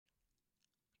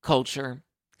Culture,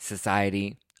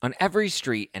 society, on every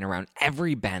street and around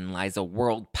every bend lies a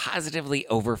world positively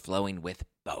overflowing with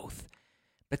both.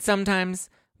 But sometimes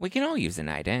we can all use a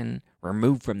night in,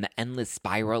 removed from the endless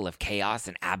spiral of chaos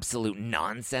and absolute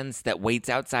nonsense that waits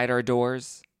outside our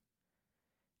doors.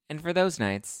 And for those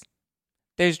nights,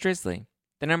 there's Drizzly,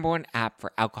 the #1 app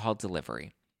for alcohol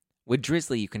delivery. With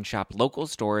Drizzly, you can shop local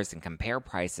stores and compare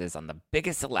prices on the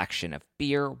biggest selection of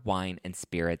beer, wine, and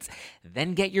spirits,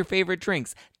 then get your favorite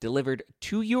drinks delivered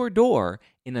to your door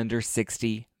in under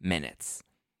 60 minutes.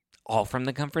 All from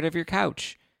the comfort of your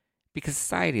couch. Because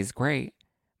society is great,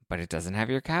 but it doesn't have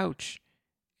your couch.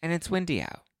 And it's windy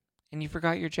out. And you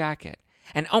forgot your jacket.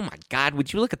 And oh my God,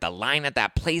 would you look at the line at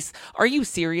that place? Are you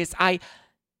serious?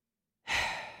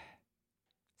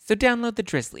 So download the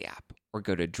Drizzly app or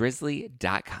go to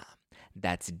drizzly.com.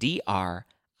 That's DRIZLY.com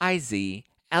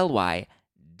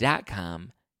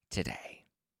today.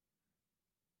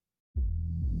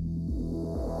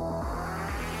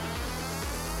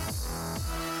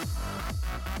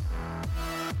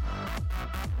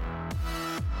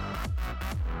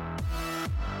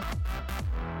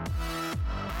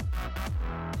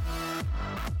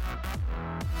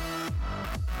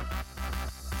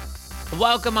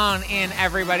 Welcome on in,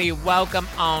 everybody. Welcome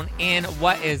on in.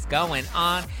 What is going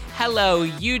on? Hello,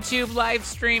 YouTube live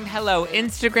stream. Hello,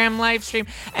 Instagram live stream.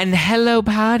 And hello,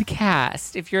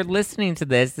 podcast. If you're listening to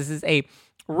this, this is a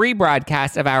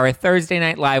rebroadcast of our Thursday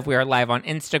Night Live. We are live on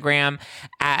Instagram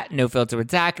at No Filter with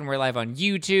Zach, and we're live on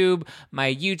YouTube,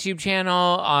 my YouTube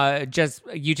channel, just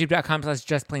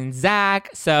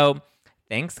youtube.com/justplainzach. So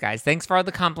thanks, guys. Thanks for all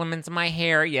the compliments on my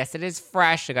hair. Yes, it is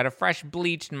fresh. I got a fresh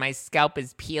bleach, and my scalp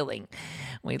is peeling.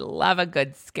 We love a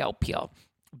good scalp peel.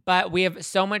 But we have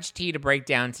so much tea to break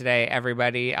down today,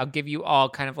 everybody. I'll give you all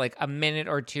kind of like a minute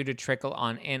or two to trickle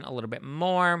on in a little bit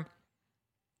more.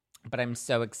 But I'm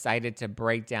so excited to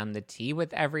break down the tea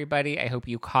with everybody. I hope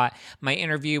you caught my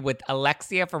interview with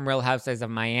Alexia from Real Housewives of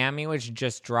Miami, which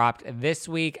just dropped this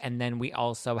week. And then we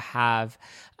also have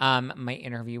my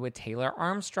interview with Taylor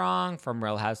Armstrong from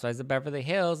Real Housewives of Beverly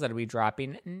Hills that'll be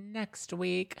dropping next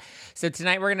week. So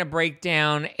tonight we're going to break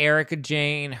down Erika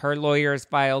Jayne. Her lawyers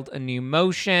filed a new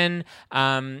motion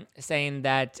saying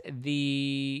that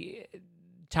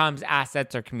Tom's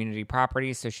assets are community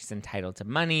property, so she's entitled to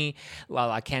money.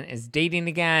 Lala Kent is dating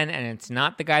again, and it's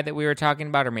not the guy that we were talking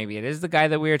about, or maybe it is the guy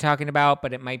that we were talking about,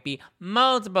 but it might be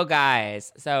multiple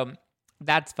guys. So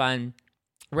that's fun.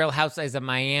 Real Housewives of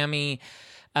Miami.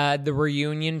 The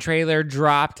reunion trailer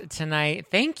dropped tonight.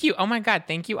 Thank you. Oh my God.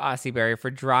 Thank you, Aussie Berry, for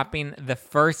dropping the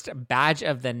first badge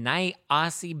of the night.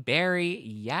 Aussie Berry.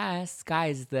 Yes,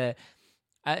 guys, the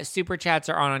super chats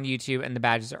are on YouTube and the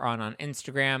badges are on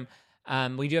Instagram.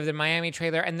 We do have the Miami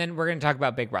trailer, and then we're going to talk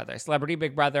about Big Brother. Celebrity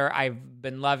Big Brother, I've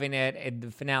been loving it.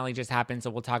 The finale just happened, so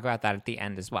we'll talk about that at the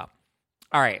end as well.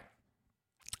 All right.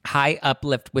 Hi,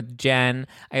 Uplift with Jen.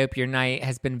 I hope your night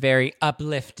has been very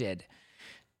uplifted.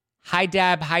 Hi,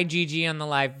 Deb. Hi, Gigi on the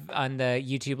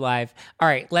YouTube live. All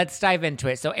right, let's dive into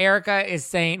it. So Erika is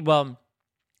saying, well,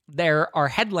 there are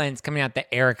headlines coming out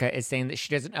that Erika is saying that she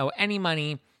doesn't owe any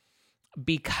money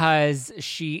because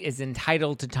she is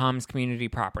entitled to Tom's community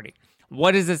property.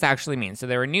 What does this actually mean? So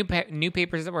there were new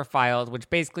papers that were filed, which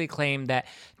basically claim that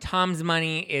Tom's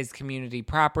money is community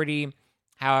property.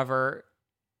 However,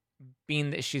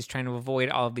 being that she's trying to avoid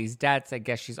all of these debts, I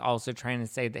guess she's also trying to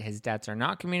say that his debts are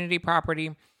not community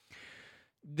property.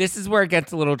 This is where it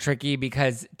gets a little tricky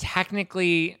because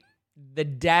technically the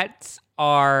debts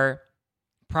are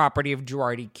property of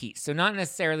Girardi Keese. So not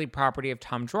necessarily property of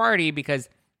Tom Girardi, because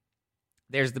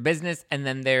there's the business and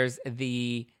then there's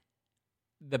the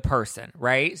person,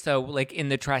 right? So like in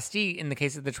the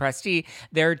case of the trustee,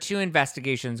 there are two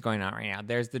investigations going on right now.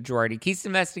 There's the Girardi Keese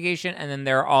investigation, and then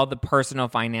there are all the personal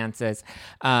finances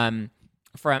so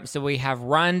we have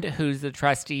Rund, who's the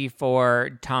trustee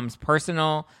for Tom's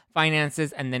personal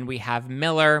finances, and then we have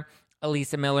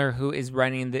Elisa Miller, who is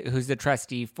who's the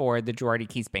trustee for the Girardi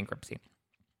Keese bankruptcy.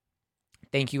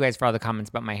 Thank you guys for all the comments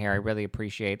about my hair. I really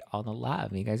appreciate all the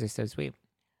love. You guys are so sweet.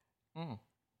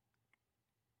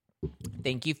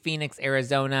 Thank you, Phoenix,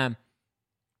 Arizona.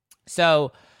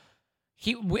 So,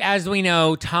 as we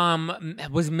know, Tom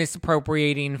was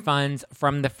misappropriating funds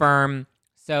from the firm.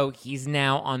 So he's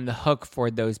now on the hook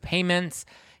for those payments.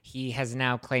 He has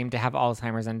now claimed to have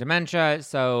Alzheimer's and dementia.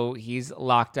 So he's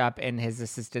locked up in his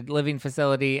assisted living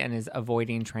facility and is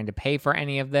avoiding trying to pay for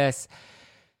any of this.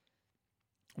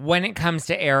 When it comes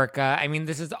to Erika, I mean,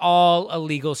 this is all a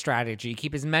legal strategy.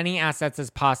 Keep as many assets as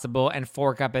possible and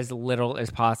fork up as little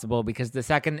as possible, because the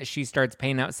second that she starts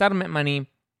paying out settlement money,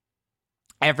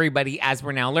 everybody, as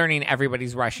we're now learning,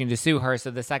 everybody's rushing to sue her.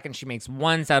 So the second she makes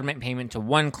one settlement payment to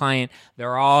one client,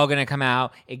 they're all going to come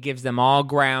out. It gives them all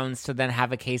grounds to then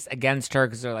have a case against her,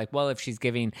 because they're like, well, if she's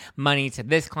giving money to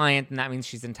this client, then that means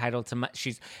she's entitled to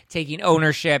she's taking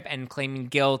ownership and claiming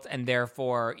guilt, and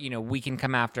therefore, we can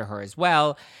come after her as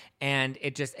well. And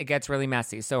it gets really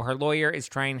messy. So her lawyer is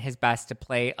trying his best to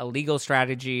play a legal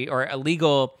strategy, or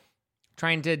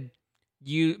trying to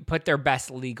you put their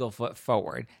best legal foot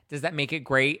forward. Does that make it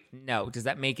great? No. Does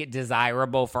that make it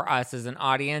desirable for us as an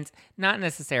audience? Not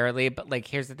necessarily, but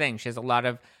here's the thing. She has a lot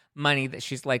of money that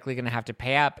she's likely going to have to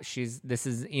pay up. This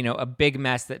is a big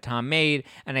mess that Tom made,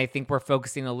 and I think we're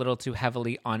focusing a little too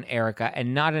heavily on Erika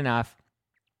and not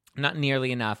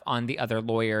nearly enough on the other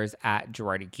lawyers at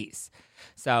Girardi Keese.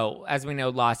 So, as we know,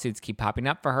 lawsuits keep popping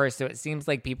up for her, so it seems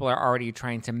like people are already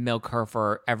trying to milk her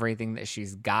for everything that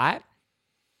she's got.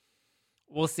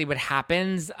 We'll see what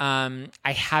happens. I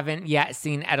haven't yet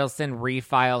seen Edelson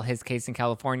refile his case in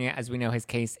California. As we know, his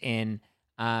case in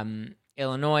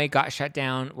Illinois got shut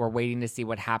down. We're waiting to see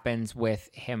what happens with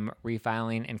him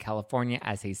refiling in California,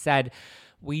 as he said.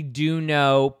 We do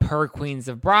know, per Queens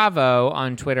of Bravo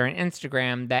on Twitter and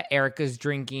Instagram, that Erika's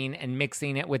drinking and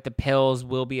mixing it with the pills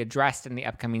will be addressed in the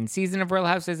upcoming season of Real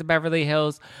Housewives of Beverly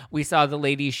Hills. We saw the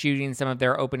ladies shooting some of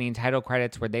their opening title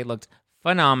credits where they looked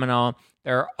phenomenal.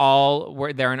 They're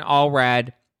in all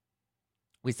red.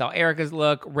 We saw Erika's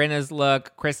look, Rinna's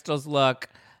look, Crystal's look,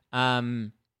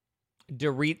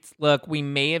 Dorit's look. We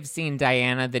may have seen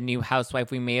Diana, the new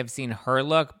housewife. We may have seen her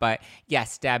look, but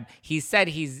yes, Deb, he said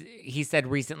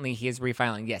recently he is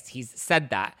refiling. Yes, he's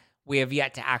said that. We have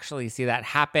yet to actually see that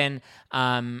happen.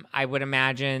 I would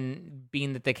imagine,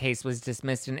 being that the case was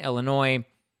dismissed in Illinois,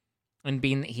 and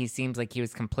being that he seems like he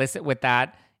was complicit with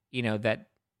that, that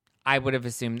I would have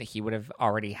assumed that he would have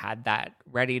already had that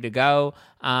ready to go.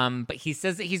 But he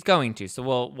says that he's going to, so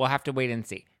we'll have to wait and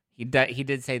see. He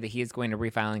did say that he is going to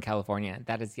refile in California.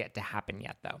 That is yet to happen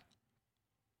yet, though.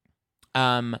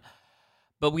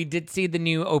 But we did see the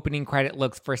new opening credit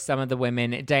looks for some of the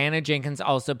women. Diana Jenkins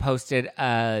also posted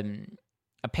a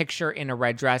picture in a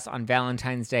red dress on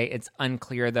Valentine's Day. It's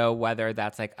unclear, though, whether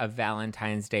that's a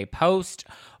Valentine's Day post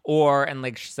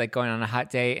and she's going on a hot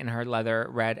day in her leather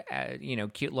red,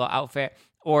 cute little outfit,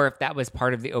 or if that was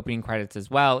part of the opening credits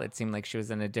as well. It seemed like she was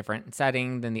in a different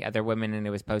setting than the other women, and it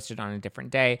was posted on a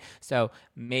different day. So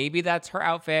maybe that's her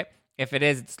outfit. If it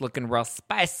is, it's looking real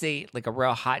spicy, like a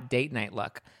real hot date night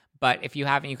look. But if you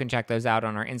haven't, you can check those out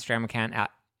on our Instagram account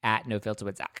at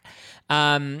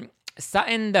NoFilterWithZach.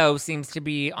 Sutton, though, seems to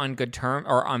be on good terms,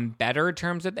 or on better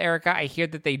terms, with Erika. I hear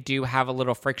that they do have a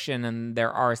little friction, and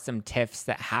there are some tiffs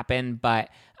that happen, but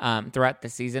throughout the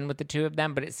season with the two of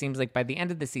them. But it seems like by the end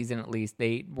of the season, at least,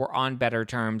 they were on better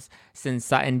terms, since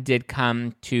Sutton did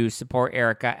come to support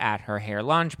Erika at her hair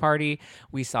launch party.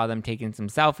 We saw them taking some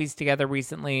selfies together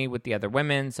recently with the other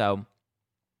women, so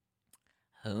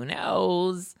who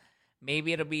knows?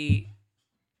 Maybe it'll be,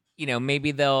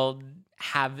 maybe they'll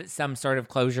have some sort of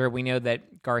closure. We know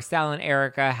that Garcelle and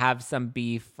Erika have some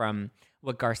beef from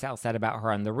what Garcelle said about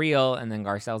her on The Real, and then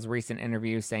Garcelle's recent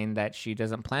interview saying that she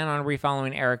doesn't plan on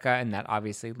refollowing Erika, and that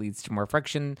obviously leads to more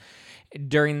friction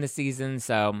during the season.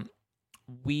 So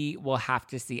we will have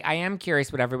to see. I am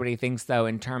curious what everybody thinks, though,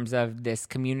 in terms of this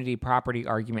community property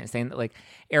argument, saying that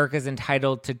Erika's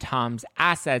entitled to Tom's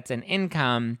assets and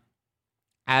income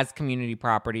as community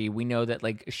property. We know that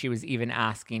she was even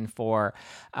asking for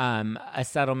a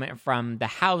settlement from the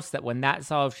house, that when that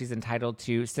solves, she's entitled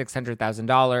to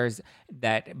 $600,000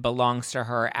 that belongs to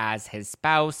her as his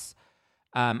spouse.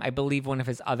 I believe one of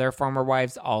his other former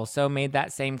wives also made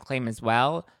that same claim as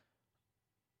well.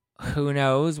 Who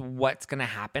knows what's going to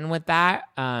happen with that?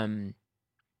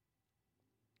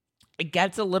 It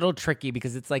gets a little tricky,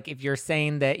 because it's if you're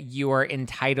saying that you are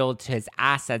entitled to his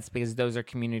assets because those are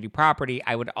community property,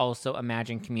 I would also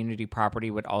imagine community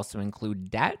property would also include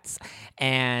debts.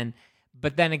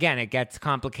 But then again, it gets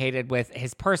complicated with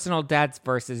his personal debts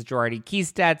versus Girardi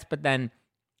Keese debts. But then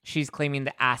she's claiming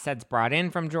the assets brought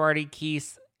in from Girardi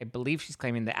Keese. I believe she's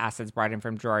claiming the assets brought in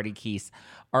from Girardi Keese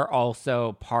are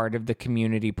also part of the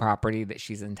community property that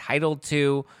she's entitled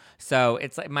to. So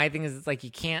it's my thing is, it's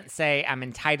you can't say I'm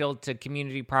entitled to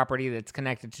community property that's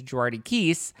connected to Girardi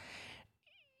Keese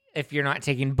if you're not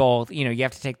taking both. You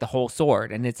have to take the whole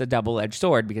sword, and it's a double-edged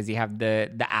sword, because you have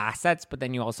the assets, but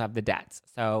then you also have the debts.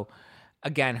 So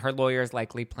again, her lawyer is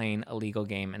likely playing a legal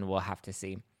game, and we'll have to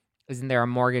see. Isn't there a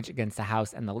mortgage against the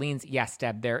house and the liens? Yes,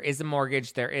 Deb, there is a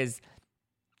mortgage. There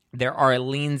are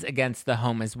liens against the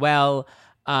home as well.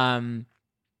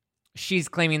 she's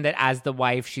claiming that as the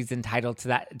wife, she's entitled to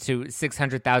that, to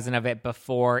 600,000 of it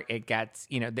before it gets,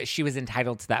 that she was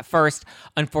entitled to that first.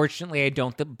 Unfortunately, I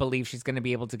don't believe she's going to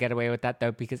be able to get away with that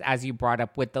though, because as you brought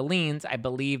up with the liens, I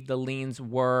believe the liens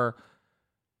were,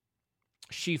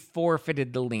 she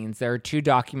forfeited the liens. There are 2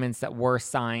 documents that were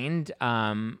signed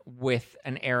with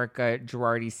an Erika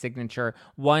Girardi signature.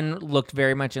 One looked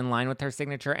very much in line with her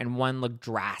signature, and one looked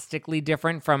drastically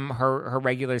different from her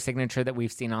regular signature that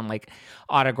we've seen on like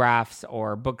autographs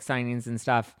or book signings and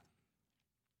stuff.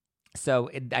 So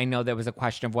I know there was a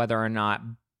question of whether or not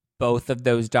both of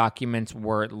those documents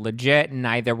were legit.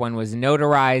 Neither one was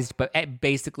notarized, but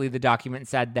basically the document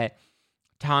said that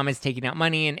Tom is taking out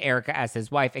money, and Erika, as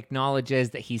his wife, acknowledges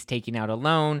that he's taking out a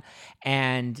loan.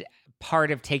 And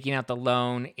part of taking out the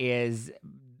loan is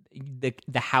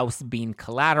the house being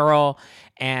collateral,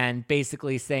 and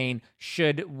basically saying,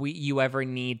 should you ever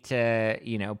need to,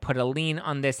 put a lien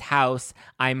on this house,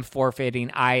 I'm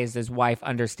forfeiting. I, as his wife,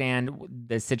 understand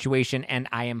the situation, and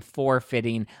I am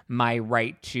forfeiting my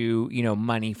right to,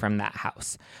 money from that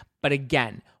house. But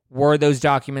again, were those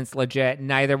documents legit?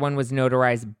 Neither one was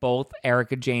notarized. Both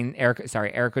Erika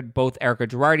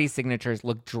Girardi's signatures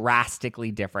look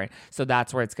drastically different. So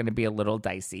that's where it's going to be a little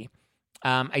dicey.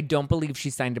 I don't believe she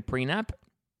signed a prenup.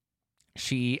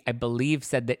 She, I believe,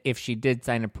 said that if she did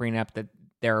sign a prenup, that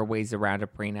there are ways around a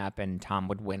prenup and Tom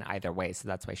would win either way. So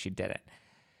that's why she did it.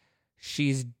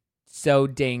 She's so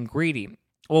dang greedy.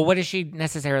 Well, what is she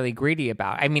necessarily greedy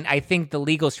about? I mean, I think the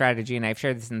legal strategy, and I've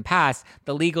shared this in the past,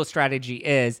 the legal strategy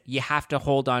is you have to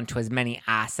hold on to as many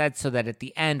assets so that at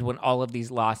the end, when all of these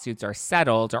lawsuits are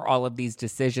settled or all of these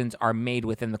decisions are made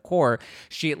within the court,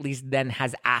 she at least then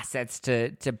has assets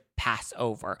to pass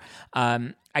over.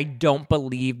 I don't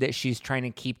believe that she's trying to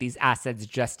keep these assets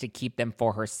just to keep them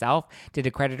for herself. Did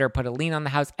a creditor put a lien on the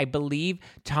house? I believe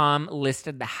Tom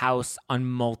listed the house on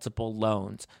multiple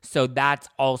loans. So that's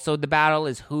also the battle,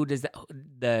 is who does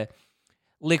the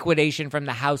liquidation from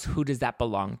the house, who does that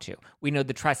belong to? We know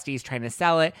the trustee is trying to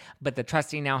sell it, but the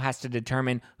trustee now has to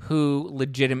determine who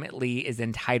legitimately is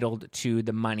entitled to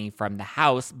the money from the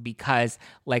house, because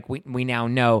like we now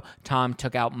know, Tom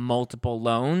took out multiple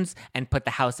loans and put the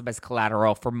house up as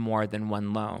collateral for more than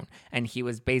one loan. And he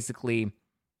was basically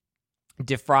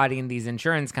defrauding these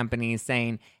insurance companies,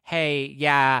 saying, hey,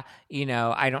 yeah,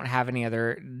 I don't have any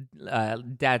other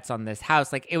debts on this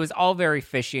house. Like, it was all very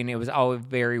fishy and it was all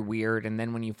very weird. And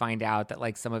then when you find out that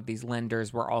like some of these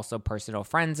lenders were also personal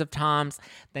friends of Tom's,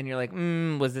 then you're like,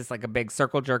 was this like a big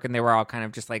circle jerk? And they were all kind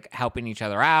of just like helping each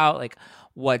other out. Like,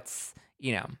 what's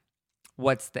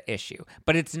the issue?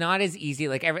 But it's not as easy.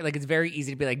 Like it's very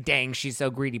easy to be like, dang, she's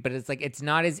so greedy. But it's like, it's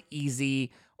not as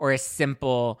easy or as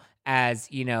simple as,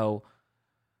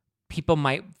 people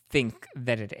might think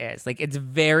that it is. Like, it's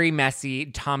very messy.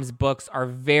 Tom's books are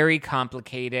very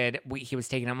complicated. He was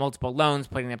taking out multiple loans,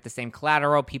 putting up the same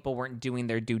collateral. People weren't doing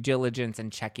their due diligence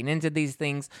and checking into these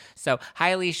things. So, hi,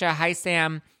 Alicia. Hi,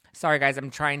 Sam. Sorry, guys. I'm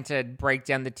trying to break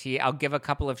down the tea. I'll give a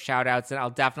couple of shout outs, and I'll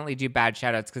definitely do bad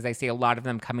shout outs because I see a lot of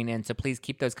them coming in. So please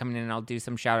keep those coming in, and I'll do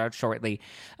some shout outs shortly.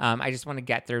 I just want to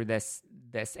get through this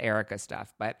Erika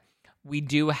stuff. But we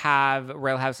do have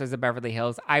Real Housewives of Beverly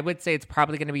Hills. I would say it's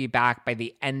probably going to be back by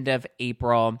the end of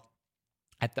April,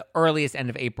 at the earliest end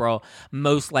of April,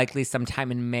 most likely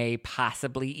sometime in May,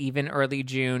 possibly even early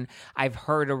June. I've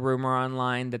heard a rumor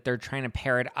online that they're trying to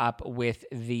pair it up with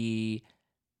the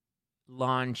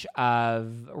launch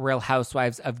of Real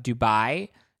Housewives of Dubai.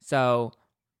 So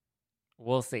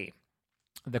we'll see.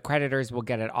 The creditors will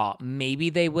get it all.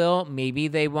 Maybe they will, maybe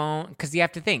they won't. Because you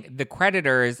have to think, the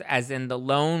creditors, as in the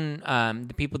loan,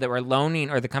 the people that were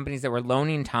loaning, or the companies that were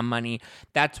loaning Tom money,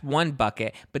 that's one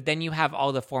bucket. But then you have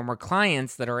all the former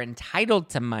clients that are entitled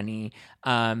to money,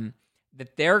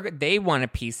 that they want a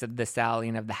piece of the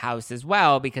selling of the house as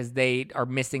well, because they are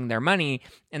missing their money.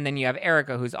 And then you have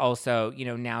Erika, who's also,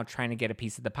 now trying to get a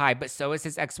piece of the pie, but so is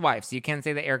his ex-wife. So you can't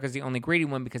say that Erika's the only greedy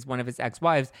one, because one of his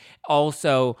ex-wives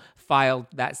also filed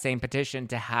that same petition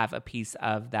to have a piece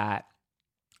of that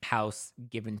house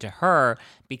given to her,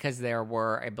 because there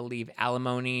were, I believe,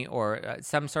 alimony or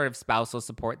some sort of spousal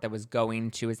support that was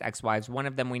going to his ex-wives. One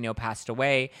of them we know passed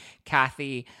away,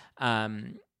 Kathy.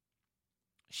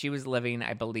 She was living,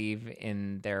 I believe,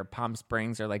 in their Palm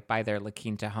Springs or like by their La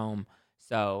Quinta home.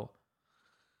 So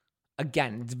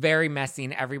again, it's very messy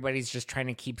and everybody's just trying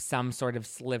to keep some sort of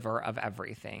sliver of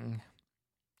everything.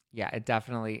 Yeah, it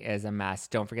definitely is a mess.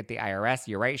 Don't forget the IRS.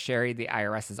 You're right, Sherry. The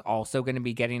IRS is also going to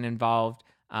be getting involved.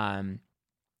 So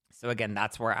again,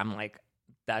 that's where I'm like,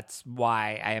 that's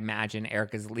why I imagine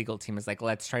Erika's legal team is like,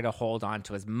 let's try to hold on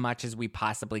to as much as we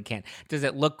possibly can. Does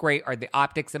it look great? Are the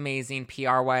optics amazing?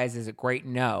 PR-wise, is it great?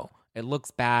 No. It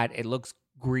looks bad. It looks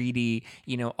greedy,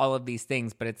 all of these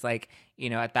things. But it's like,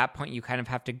 at that point, you kind of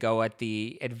have to go at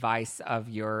the advice of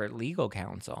your legal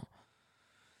counsel.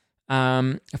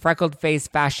 Freckled face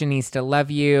fashionista,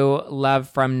 love you. Love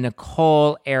from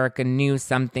Nicole. Erika knew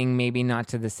something, maybe not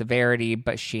to the severity,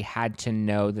 but she had to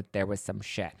know that there was some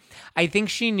shit. I think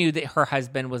she knew that her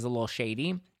husband was a little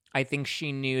shady. I think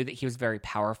she knew that he was very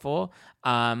powerful.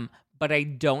 But I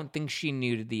don't think she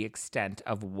knew to the extent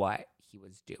of what he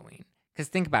was doing. Because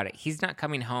think about it. He's not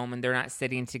coming home and they're not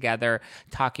sitting together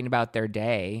talking about their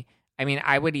day. I mean,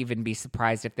 I would even be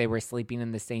surprised if they were sleeping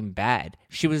in the same bed.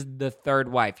 She was the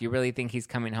third wife. You really think he's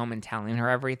coming home and telling her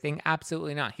everything?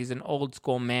 Absolutely not. He's an old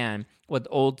school man with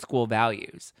old school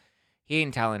values. He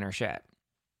ain't telling her shit.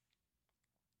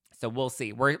 So we'll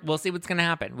see. We'll see what's going to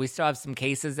happen. We still have some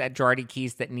cases at Girardi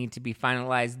Keys that need to be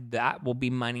finalized. That will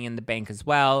be money in the bank as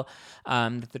well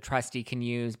that the trustee can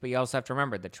use. But you also have to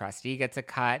remember the trustee gets a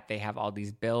cut. They have all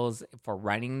these bills for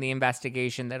running the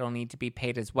investigation that'll need to be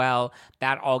paid as well.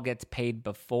 That all gets paid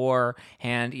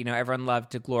beforehand. Everyone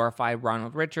loved to glorify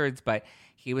Ronald Richards, but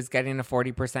he was getting a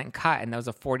 40% cut, and that was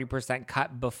a 40%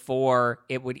 cut before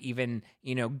it would even,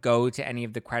 go to any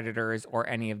of the creditors or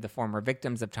any of the former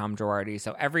victims of Tom Girardi.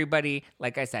 So everybody,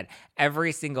 like I said,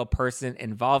 every single person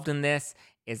involved in this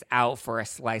is out for a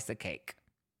slice of cake.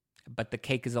 But the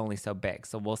cake is only so big,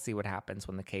 so we'll see what happens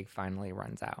when the cake finally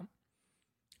runs out.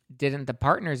 Didn't the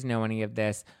partners know any of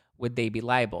this? Would they be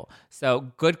liable?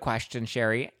 So good question,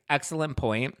 Sherry. Excellent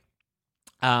point.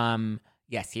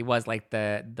 Yes, he was like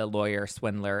the lawyer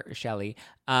swindler, Shelley.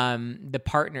 The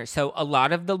partner. So a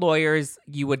lot of the lawyers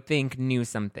you would think knew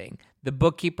something. The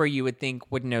bookkeeper you would think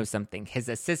would know something. His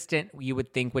assistant you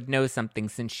would think would know something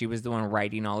since she was the one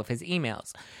writing all of his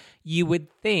emails. You would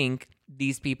think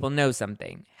these people know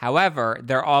something. However,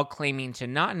 they're all claiming to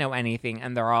not know anything,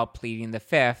 and they're all pleading the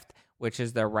fifth, which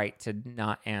is their right to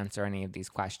not answer any of these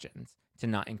questions, to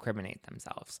not incriminate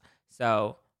themselves.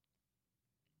 So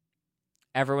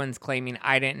everyone's claiming,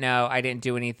 I didn't know, I didn't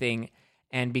do anything.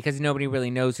 And because nobody really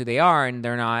knows who they are and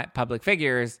they're not public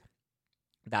figures,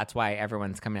 that's why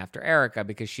everyone's coming after Erika,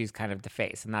 because she's kind of the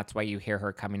face. And that's why you hear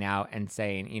her coming out and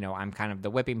saying, I'm kind of the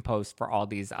whipping post for all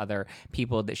these other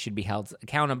people that should be held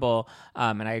accountable.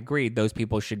 And I agree, those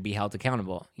people should be held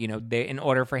accountable. In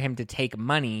order for him to take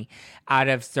money out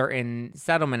of certain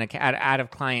settlement, out of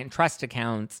client trust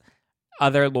accounts,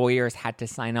 other lawyers had to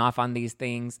sign off on these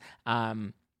things.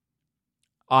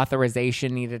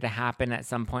 Authorization needed to happen at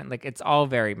some point. Like, it's all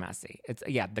very messy.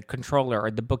 The controller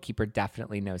or the bookkeeper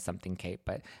definitely knows something, Kate,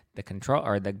 but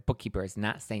the bookkeeper is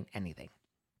not saying anything.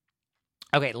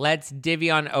 Okay, let's divvy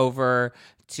on over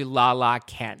to Lala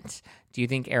Kent. Do you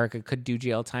think Erika could do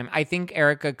jail time? I think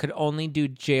Erika could only do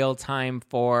jail time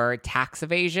for tax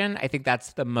evasion. I think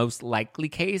that's the most likely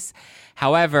case.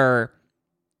 However,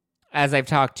 as I've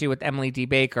talked to with Emily D.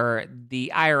 Baker,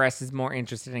 the IRS is more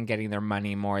interested in getting their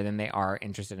money more than they are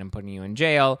interested in putting you in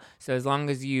jail. So as long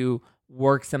as you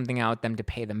work something out with them to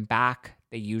pay them back,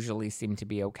 they usually seem to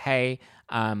be okay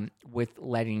with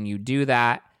letting you do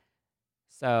that.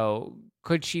 So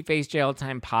could she face jail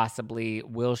time? Possibly.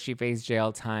 Will she face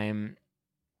jail time?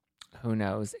 Who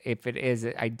knows? If it is,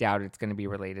 I doubt it's going to be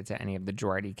related to any of the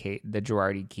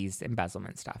Girardi Keys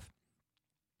embezzlement stuff.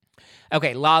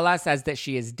 Okay, Lala says that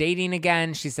she is dating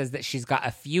again. She says that she's got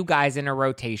a few guys in her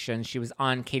rotation. She was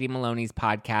on Katie Maloney's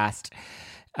podcast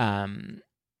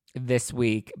this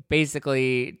week,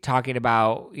 basically talking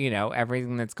about,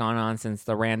 everything that's gone on since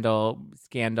the Randall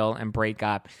scandal and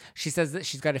breakup. She says that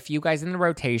she's got a few guys in the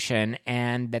rotation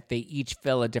and that they each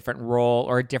fill a different role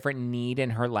or a different need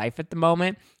in her life at the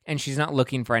moment, and she's not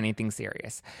looking for anything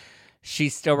serious.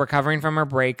 She's still recovering from her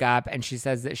breakup, and she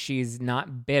says that she's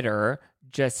not bitter,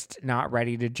 just not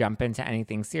ready to jump into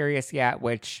anything serious yet,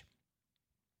 which,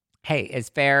 hey, is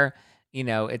fair.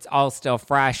 It's all still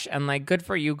fresh, and like, good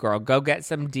for you, girl. Go get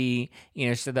some D,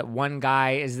 so that one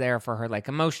guy is there for her like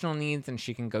emotional needs and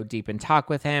she can go deep and talk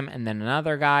with him. And then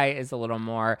another guy is a little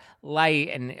more light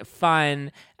and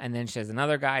fun. And then she has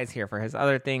another guy is here for his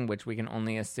other thing, which we can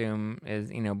only assume is,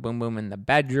 boom, boom in the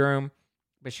bedroom.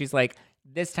 But she's like,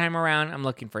 this time around, I'm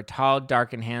looking for tall,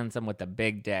 dark, and handsome with a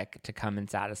big dick to come and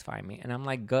satisfy me. And I'm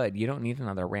like, good. You don't need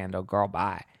another rando girl.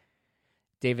 Bye.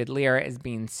 David Lira is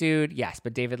being sued. Yes,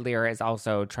 but David Lira is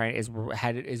also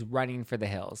is running for the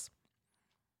hills.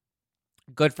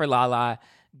 Good for Lala.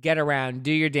 Get around.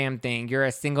 Do your damn thing. You're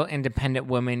a single, independent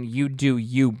woman. You do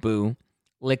you, boo.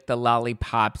 Lick the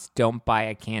lollipops. Don't buy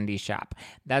a candy shop.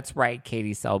 That's right,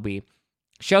 Katie Selby.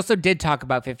 She also did talk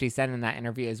about 50 Cent in that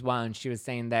interview as well, and she was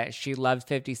saying that she loves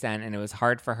 50 Cent, and it was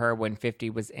hard for her when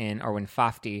 50 was in, or when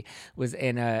Fafty was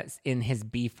in his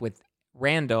beef with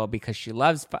Randall because she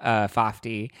loves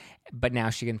Fafty, but now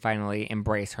she can finally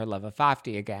embrace her love of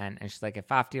Fafty again. And she's like, if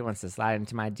Fafty wants to slide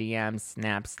into my DMs,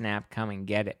 snap, snap, come and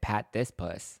get it. Pat this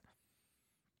puss.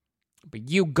 But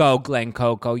you go, Glen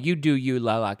Coco. You do you,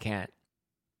 Lala can't.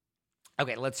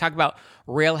 Okay, let's talk about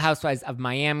Real Housewives of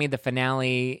Miami. The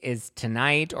finale is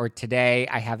tonight or today.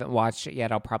 I haven't watched it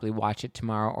yet. I'll probably watch it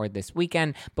tomorrow or this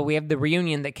weekend. But we have the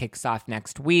reunion that kicks off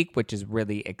next week, which is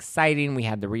really exciting. We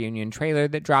had the reunion trailer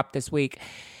that dropped this week.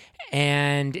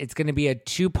 And it's going to be a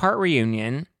 2-part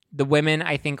reunion. The women,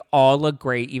 I think, all look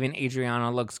great. Even Adriana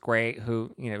looks great,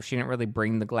 who, she didn't really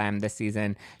bring the glam this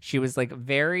season. She was like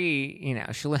very,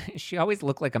 she always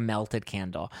looked like a melted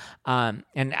candle. And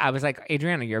I was like,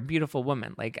 Adriana, you're a beautiful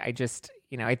woman. Like, I just,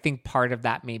 I think part of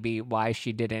that may be why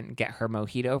she didn't get her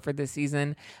mojito for this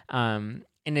season. In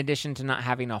addition to not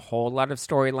having a whole lot of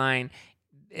storyline,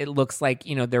 it looks like,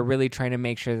 they're really trying to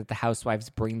make sure that the housewives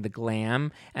bring the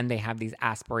glam and they have these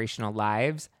aspirational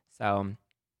lives. So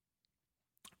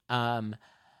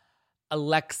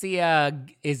Alexia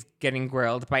is getting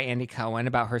grilled by Andy Cohen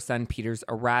about her son Peter's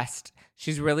arrest.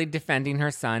 She's really defending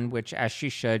her son, which, as she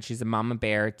should, she's a mama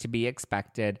bear, to be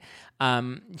expected.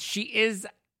 She is,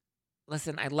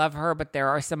 listen, I love her, but there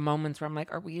are some moments where I'm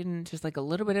like, are we in just like a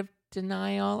little bit of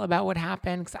denial about what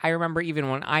happened? Because I remember even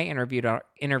when I interviewed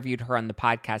her on the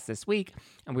podcast this week,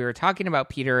 and we were talking about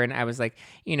Peter, and I was like,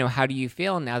 how do you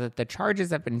feel now that the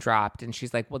charges have been dropped? And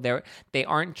she's like, well, they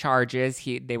aren't charges.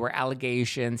 They were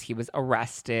allegations. He was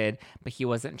arrested, but he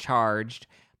wasn't charged.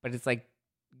 But it's like,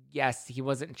 yes, he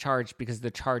wasn't charged because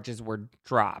the charges were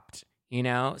dropped,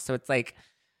 So it's like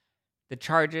the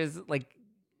charges, like,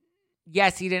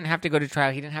 yes, he didn't have to go to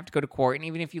trial. He didn't have to go to court. And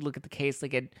even if you look at the case,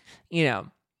 like it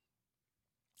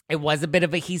was a bit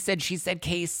of a he said, she said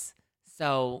case.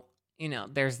 So,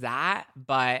 there's that.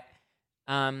 But,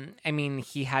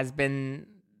 he has been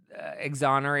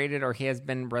exonerated, or he has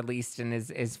been released and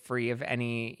is free of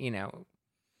any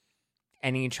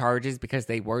charges because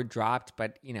they were dropped.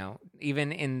 But,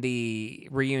 even in the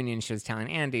reunion, she was telling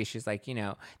Andy, she's like,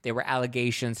 they were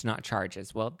allegations, not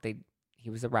charges. Well, he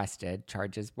was arrested.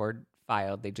 Charges were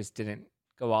filed. They just didn't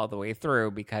go all the way through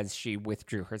because she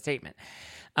withdrew her statement.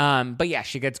 But yeah,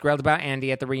 she gets grilled about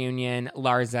Andy at the reunion.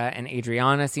 Larsa and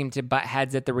Adriana seem to butt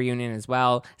heads at the reunion as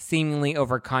well, seemingly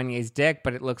over Kanye's dick,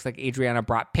 but it looks like Adriana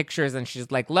brought pictures and she's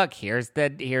like, look, here's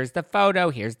the photo,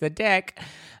 here's the dick.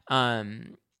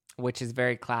 Which is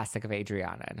very classic of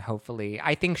Adriana. And hopefully,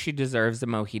 I think she deserves a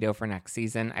mojito for next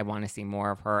season. I want to see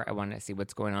more of her. I want to see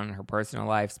what's going on in her personal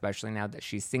life, especially now that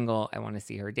she's single. I want to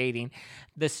see her dating.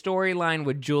 The storyline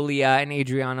with Julia and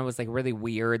Adriana was like really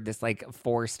weird. This like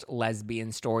forced lesbian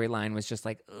storyline was just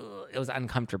like, ugh, it was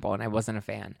uncomfortable and I wasn't a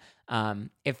fan.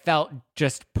 It felt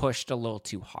just pushed a little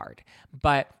too hard.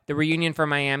 But the reunion for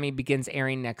Miami begins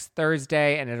airing next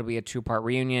Thursday and it'll be a 2-part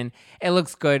reunion. It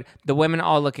looks good. The women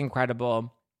all look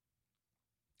incredible.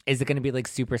 Is it going to be like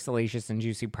super salacious and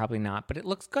juicy? Probably not, but it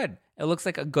looks good. It looks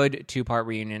like a good 2-part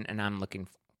reunion, and I'm looking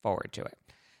forward to it.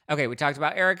 Okay, we talked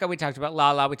about Erika, we talked about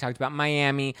Lala, we talked about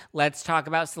Miami. Let's talk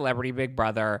about Celebrity Big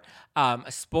Brother.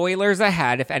 Spoilers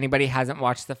ahead if anybody hasn't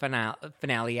watched the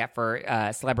finale yet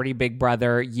for Celebrity Big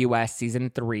Brother US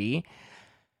Season 3.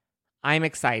 I'm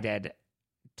excited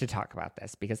to talk about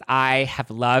this because I have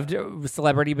loved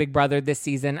Celebrity Big Brother this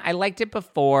season. I liked it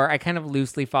before. I kind of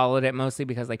loosely followed it mostly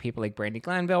because like people like Brandi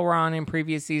Glanville were on in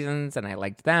previous seasons and I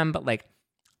liked them, but like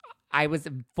I was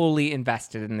fully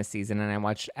invested in the season and I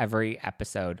watched every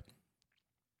episode.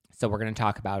 So we're going to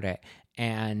talk about it.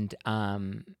 And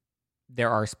there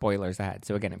are spoilers ahead.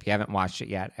 So again, if you haven't watched it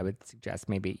yet, I would suggest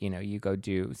maybe, you go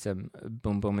do some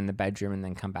boom boom in the bedroom and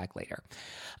then come back later.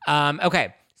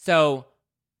 Okay. So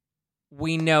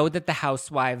we know that the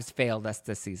housewives failed us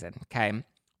this season, okay?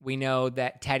 We know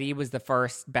that Teddy was the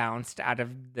first bounced out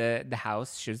of the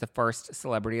house. She was the first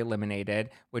celebrity eliminated,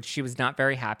 which she was not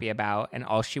very happy about, and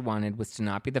all she wanted was to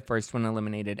not be the first one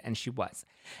eliminated, and she was.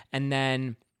 And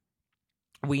then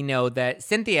we know that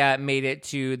Cynthia made it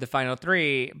to the final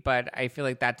 3, but I feel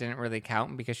like that didn't really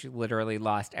count because she literally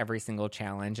lost every single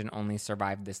challenge and only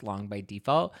survived this long by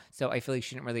default. So I feel like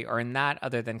she didn't really earn that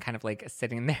other than kind of like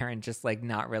sitting there and just like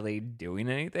not really doing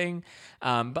anything.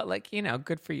 But like,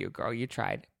 good for you, girl. You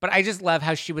tried. But I just love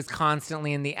how she was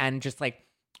constantly in the end just like,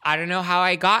 I don't know how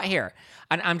I got here.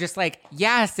 And I'm just like,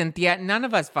 yeah, Cynthia, none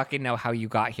of us fucking know how you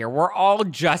got here. We're all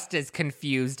just as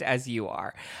confused as you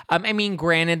are.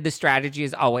 Granted, the strategy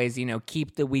is always,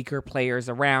 keep the weaker players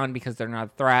around because they're not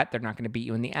a threat. They're not going to beat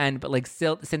you in the end. But like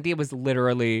Cynthia was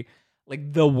literally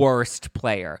like the worst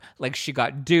player. Like she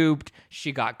got duped,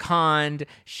 she got conned,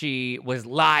 she was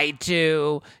lied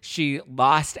to, she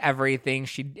lost everything.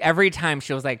 Every time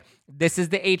she was like, this is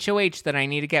the HOH that I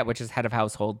need to get, which is head of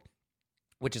household,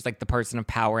 which is like the person of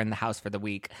power in the house for the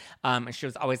week. And she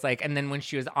was always like, and then when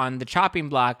she was on the chopping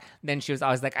block, then she was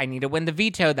always like, I need to win the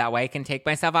veto. That way I can take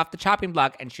myself off the chopping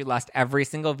block. And she lost every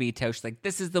single veto. She's like,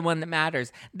 this is the one that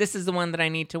matters. This is the one that I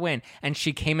need to win. And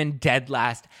she came in dead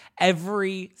last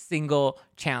every single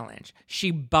challenge.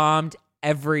 She bombed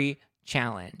every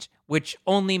challenge, which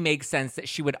only makes sense that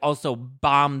she would also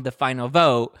bomb the final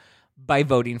vote by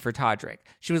voting for Todrick.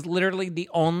 She was literally the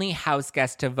only house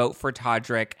guest to vote for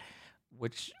Todrick,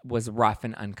 which was rough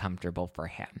and uncomfortable for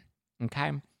him,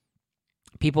 okay?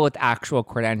 People with actual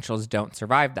credentials don't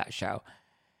survive that show.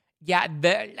 Yeah,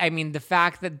 the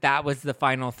fact that was the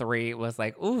final three was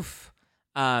like, oof.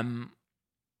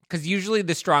 Because usually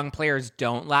the strong players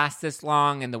don't last this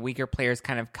long and the weaker players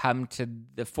kind of come to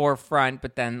the forefront,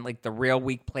 but then like the real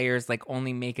weak players like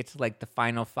only make it to like the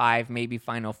final 5, maybe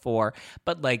final 4.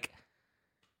 But like,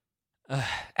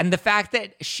 and the fact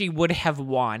that she would have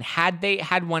won had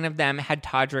one of them, had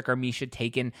Todrick or Misha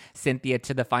taken Cynthia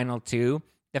to the final 2,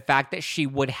 the fact that she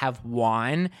would have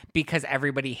won because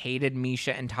everybody hated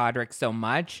Misha and Todrick so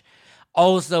much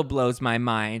also blows my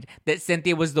mind. That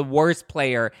Cynthia was the worst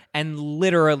player and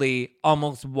literally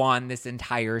almost won this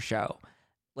entire show.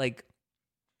 Like,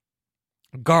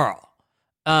 girl.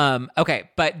 Okay,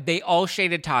 but they all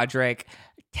shaded Todrick.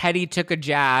 Teddy took a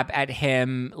jab at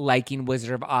him liking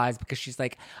Wizard of Oz because she's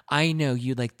like, I know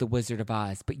you like the Wizard of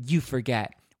Oz, but you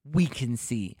forget we can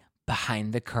see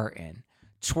behind the curtain.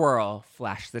 Twirl,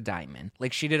 flash the diamond.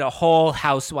 Like she did a whole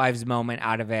housewives moment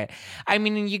out of it. I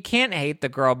mean, you can't hate the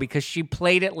girl because she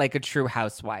played it like a true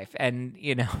housewife. And,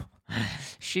 you know,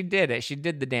 she did it. She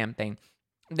did the damn thing.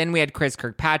 Then we had Chris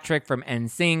Kirkpatrick from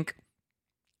NSYNC.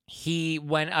 He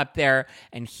went up there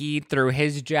and he threw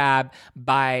his jab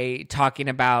by talking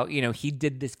about, you know, he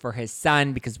did this for his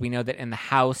son because we know that in the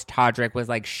house, Todrick was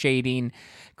like shading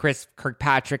Chris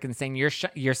Kirkpatrick and saying,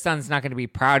 your son's not going to be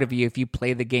proud of you if you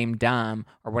play the game dumb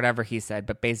or whatever he said,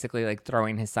 but basically like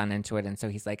throwing his son into it. And so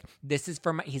he's like,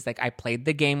 he's like, I played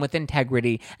the game with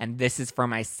integrity and this is for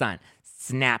my son.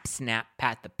 Snap, snap,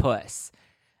 pat the puss.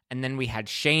 And then we had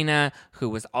Shayna, who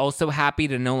was also happy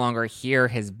to no longer hear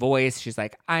his voice. She's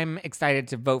like, I'm excited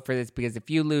to vote for this because if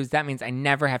you lose, that means I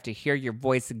never have to hear your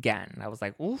voice again. And I was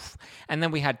like, oof. And then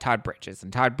we had Todd Bridges.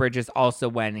 And Todd Bridges also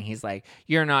went and he's like,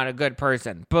 you're not a good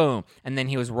person. Boom. And then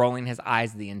he was rolling his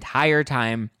eyes the entire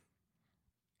time.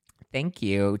 Thank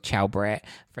you, Chow Britt,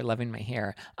 for loving my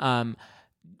hair.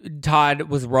 Todd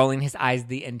was rolling his eyes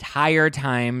the entire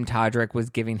time Todrick was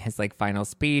giving his like final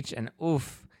speech. And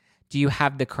oof. Do you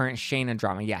have the current Shayna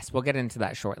drama? Yes, we'll get into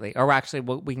that shortly. Or actually,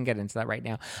 we can get into that right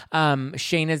now.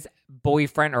 Shayna's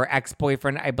boyfriend or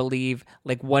ex-boyfriend, I believe,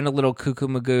 like went a little cuckoo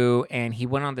magoo, and he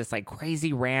went on this like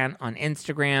crazy rant on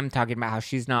Instagram talking about how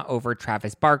she's not over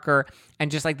Travis Barker, and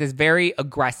just like this very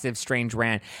aggressive, strange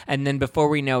rant. And then before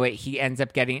we know it, he ends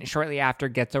up shortly after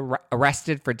gets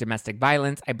arrested for domestic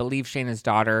violence. I believe Shayna's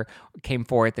daughter came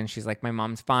forth, and she's like, "My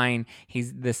mom's fine.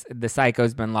 The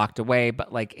psycho's been locked away,"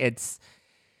 but like it's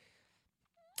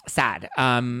sad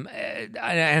and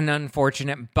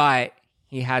unfortunate, but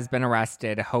he has been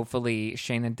arrested. Hopefully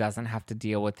Shayna doesn't have to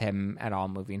deal with him at all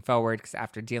moving forward, because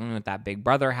after dealing with that Big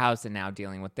Brother house and now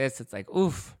dealing with this, it's like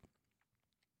oof.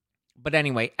 But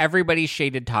anyway, everybody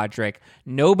shaded Todrick.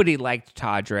 Nobody liked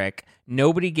Todrick.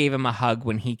 Nobody gave him a hug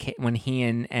when he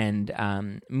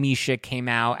and Misha came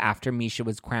out after Misha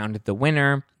was crowned the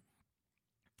winner.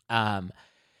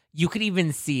 You could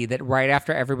even see that right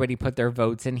after everybody put their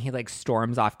votes in, he like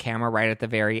storms off camera right at the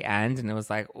very end. And it was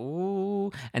like, ooh.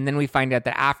 And then we find out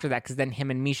that after that, because then him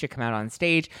and Misha come out on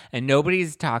stage and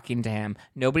nobody's talking to him.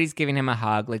 Nobody's giving him a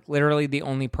hug. Like literally the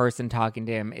only person talking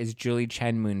to him is Julie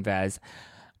Chen Moonves.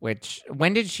 Which,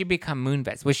 when did she become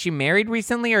Moonves? Was she married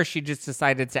recently, or she just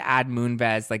decided to add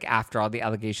Moonves like after all the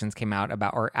allegations came out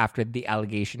about, or after the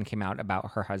allegation came out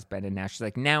about her husband, and now she's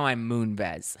like, now I'm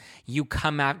Moonves. You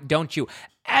come out, don't you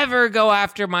ever go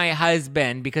after my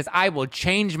husband, because I will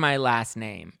change my last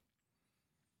name.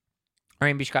 Or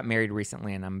maybe she got married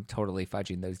recently, and I'm totally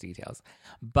fudging those details.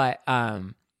 But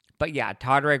yeah,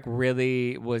 Todrick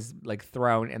really was like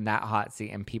thrown in that hot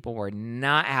seat and people were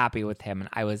not happy with him, and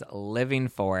I was living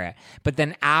for it. But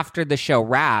then after the show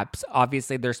wraps,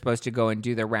 obviously they're supposed to go and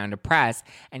do their round of press,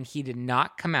 and he did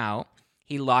not come out.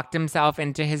 He locked himself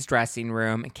into his dressing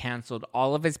room and canceled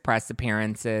all of his press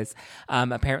appearances.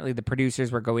 Apparently, the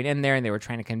producers were going in there and they were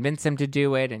trying to convince him to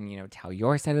do it and, tell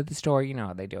your side of the story. You know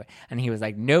how they do it. And he was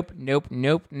like, nope, nope,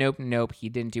 nope, nope, nope. He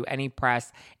didn't do any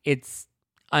press. It's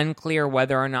unclear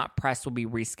whether or not press will be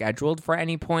rescheduled for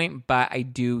any point, but I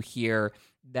do hear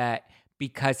that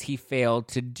because he failed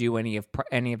to do any of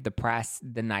the press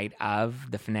the night of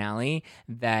the finale,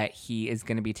 that he is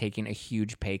going to be taking a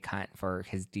huge pay cut for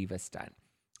his diva stunt.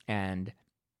 And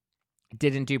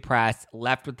didn't do press,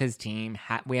 left with his team.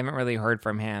 We haven't really heard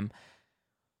from him.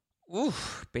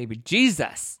 Oof, baby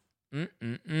Jesus.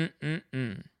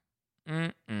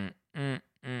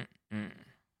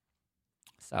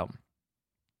 So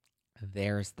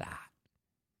there's that.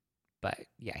 But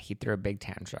yeah, he threw a big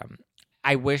tantrum.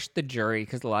 I wish the jury,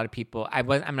 because a lot of people,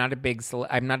 I'm not a big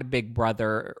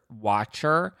Brother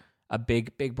watcher,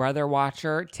 Big Brother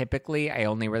watcher. Typically, I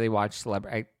only really watch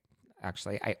celebrity.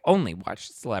 I only watch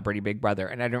Celebrity Big Brother,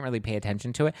 and I don't really pay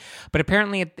attention to it. But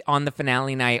apparently, on the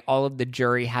finale night, all of the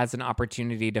jury has an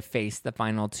opportunity to face the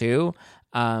final two.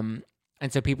 And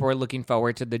so people were looking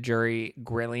forward to the jury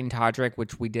grilling Todrick,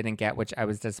 which we didn't get, which I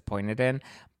was disappointed in.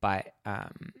 But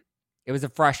it was a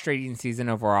frustrating season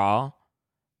overall.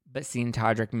 But seeing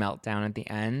Todrick melt down at the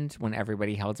end when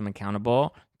everybody held him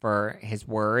accountable for his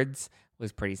words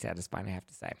was pretty satisfying, I have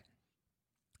to say.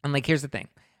 And here's the thing.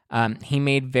 He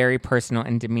made very personal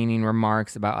and demeaning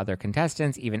remarks about other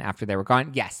contestants even after they were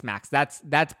gone. Yes, Max, that's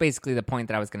basically the point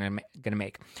that I was gonna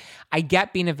make. I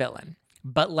get being a villain,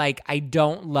 but I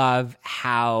don't love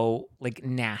how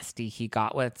nasty he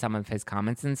got with some of his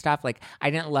comments and stuff.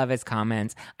 I didn't love his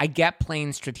comments. I get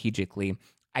playing strategically.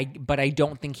 But I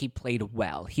don't think he played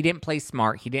well. He didn't play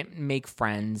smart. He didn't make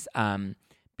friends.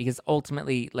 Because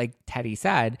ultimately, like Teddy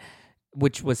said,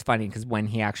 which was funny because when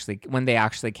they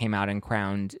actually came out and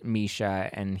crowned Misha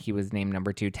and he was named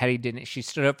number 2, Teddy didn't. She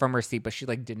stood up from her seat, but she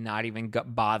did not even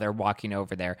bother walking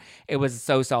over there. It was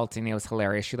so salty and it was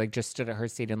hilarious. She just stood at her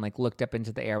seat and looked up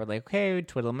into the air with okay,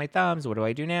 twiddle my thumbs. What do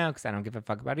I do now? Because I don't give a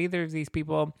fuck about either of these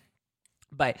people.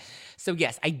 But so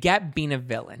yes, I get being a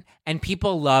villain, and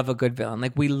people love a good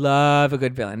villain. We love a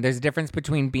good villain. There's a difference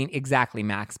between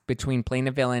between playing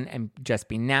a villain and just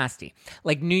being nasty.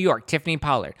 New York, Tiffany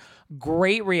Pollard,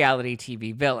 great reality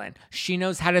TV villain. She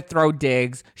knows how to throw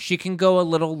digs. She can go a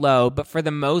little low, but for the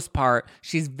most part,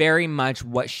 she's very much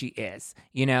what she is.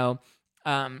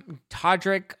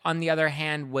 Todrick, on the other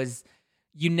hand,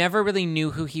 you never really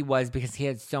knew who he was because he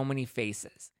had so many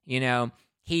faces.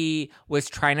 He was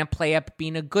trying to play up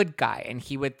being a good guy, and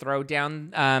he would throw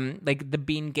down the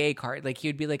being gay card. He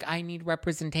would be I need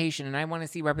representation, and I want to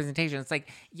see representation. It's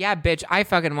yeah, bitch, I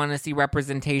fucking want to see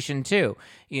representation too,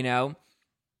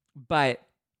 But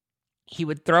he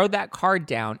would throw that card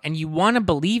down, and you want to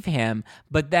believe him,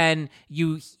 but then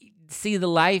you see the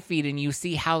live feed and you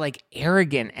see how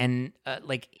arrogant and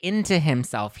into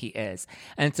himself he is.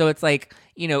 And so it's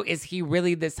is he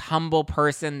really this humble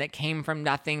person that came from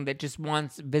nothing that just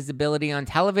wants visibility on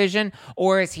television?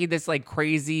 Or is he this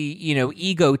crazy,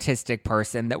 egotistic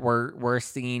person that we're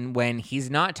seeing when he's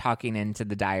not talking into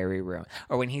the diary room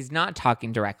or when he's not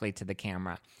talking directly to the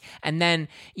camera? And then,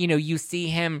 you see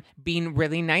him being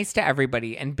really nice to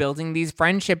everybody and building these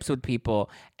friendships with people.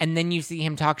 And then you see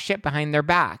him talk shit behind their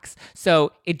backs.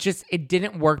 So it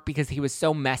didn't work because he was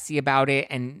so messy about it.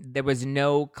 And there was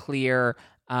no clear,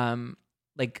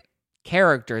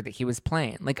 character that he was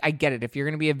playing. I get it. If you're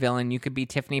going to be a villain, you could be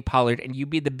Tiffany Pollard and you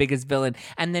be the biggest villain.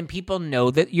 And then people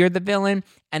know that you're the villain.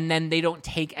 And then they don't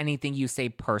take anything you say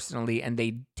personally and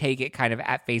they take it kind of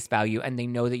at face value and they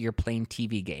know that you're playing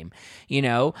TV game,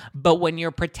 But when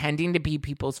you're pretending to be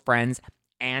people's friends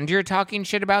and you're talking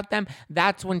shit about them,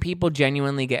 that's when people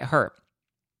genuinely get hurt.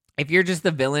 If you're just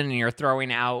the villain and you're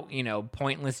throwing out,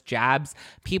 pointless jabs,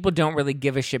 people don't really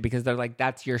give a shit because they're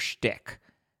that's your shtick.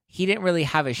 He didn't really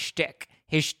have a shtick.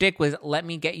 His shtick was, let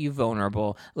me get you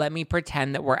vulnerable. Let me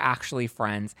pretend that we're actually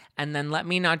friends. And then let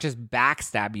me not just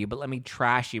backstab you, but let me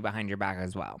trash you behind your back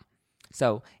as well.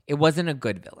 So it wasn't a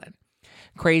good villain.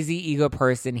 Crazy ego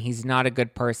person. He's not a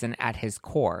good person at his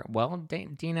core. Well,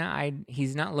 Dina,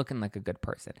 he's not looking like a good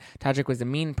person. Todrick was a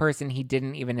mean person. He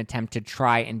didn't even attempt to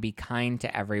try and be kind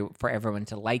to for everyone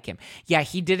to like him. Yeah,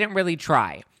 he didn't really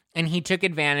try. And he took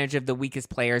advantage of the weakest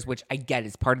players, which I get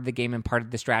is part of the game and part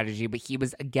of the strategy. But he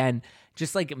was, again,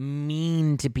 just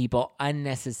mean to people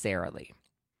unnecessarily.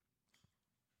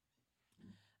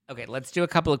 Okay, let's do a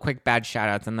couple of quick bad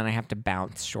shout-outs, and then I have to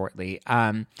bounce shortly.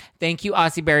 Thank you,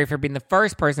 Aussie Berry, for being the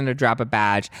first person to drop a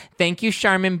badge. Thank you,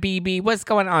 Charmin BB. What's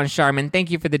going on, Charmin?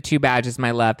 Thank you for the 2 badges,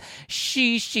 my love.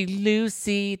 Shishi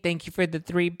Lucy, thank you for the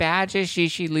 3 badges,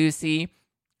 Shishi Lucy.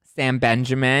 Sam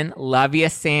Benjamin, love you,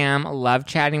 Sam. Love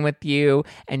chatting with you.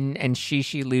 And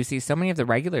Shishi Lucy. So many of the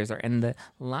regulars are in the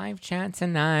live chat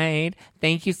tonight.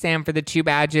 Thank you, Sam, for the 2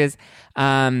 badges.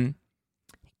 Elaine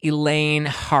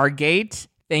Hargate,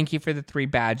 thank you for the 3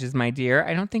 badges, my dear.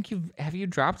 I don't think have you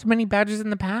dropped many badges in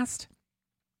the past?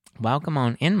 Welcome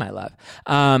on in, my love.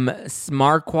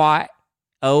 Smarquat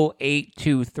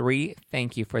 0823,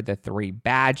 thank you for the 3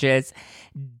 badges.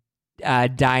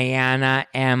 Diana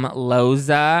M.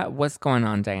 Loza. What's going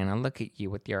on, Diana? Look at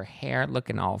you with your hair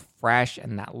looking all fresh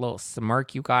and that little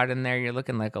smirk you got in there. You're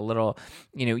looking like a little,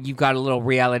 you've got a little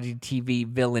reality TV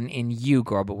villain in you,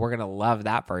 girl, but we're going to love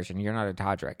that version. You're not a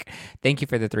Todrick. Thank you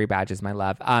for the 3 badges, my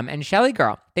love. And Shelly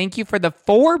girl, thank you for the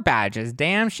 4 badges.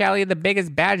 Damn, Shelly, the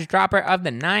biggest badge dropper of the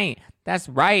night. That's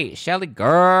right, Shelly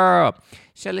girl.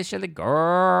 Shelly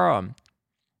girl.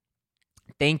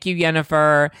 Thank you,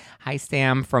 Yennefer. Hi,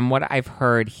 Sam. From what I've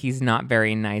heard, he's not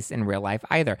very nice in real life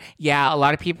either. Yeah, a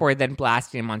lot of people are then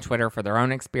blasting him on Twitter for their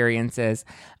own experiences.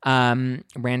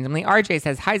 Randomly RJ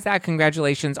says, hi, Zach.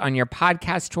 Congratulations on your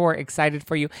podcast tour. Excited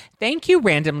for you. Thank you,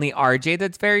 Randomly RJ.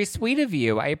 That's very sweet of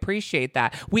you. I appreciate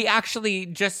that. We actually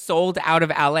just sold out of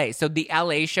LA. So the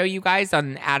LA show, you guys,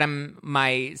 on Adam,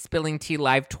 my Spilling Tea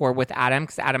live tour with Adam,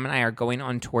 because Adam and I are going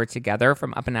on tour together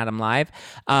from Up and Adam Live.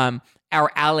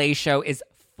 Our LA show is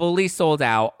fully sold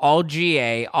out, all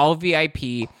GA, all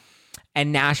VIP,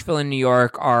 and Nashville and New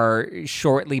York are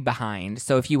shortly behind.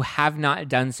 So if you have not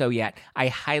done so yet, I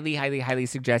highly, highly, highly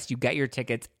suggest you get your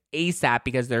tickets ASAP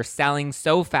because they're selling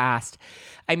so fast.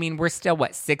 I mean, we're still,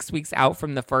 6 weeks out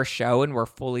from the first show and we're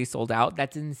fully sold out.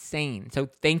 That's insane. So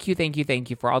thank you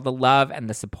for all the love and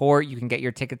the support. You can get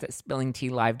your tickets at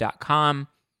spillingtealive.com.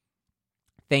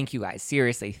 Thank you, guys.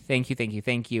 Seriously, thank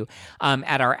you.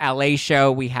 At our LA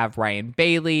show, we have Ryan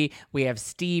Bailey, we have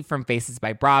Steve from Faces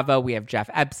by Bravo, we have Jeff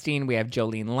Epstein, we have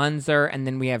Jolene Lunzer, and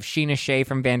then we have Sheena Shea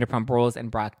from Vanderpump Rules and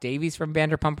Brock Davies from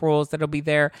Vanderpump Rules that'll be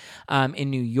there. In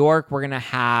New York, we're going to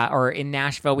have, or in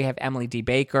Nashville, we have Emily D.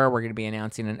 Baker. We're going to be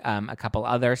announcing a couple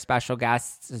other special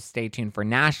guests, so stay tuned for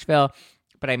Nashville.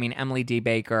 But I mean, Emily D.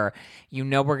 Baker, we're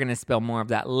going to spill more of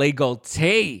that legal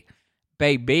tea,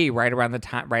 baby, right around the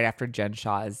time, right after Jen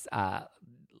Shaw's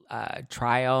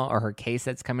trial or her case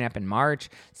that's coming up in March.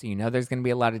 So there's going to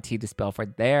be a lot of tea to spill for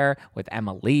there with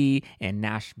Emily in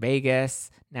Nash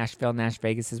Vegas. Nashville, Nash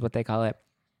Vegas is what they call it.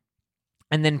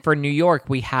 And then for New York,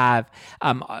 we have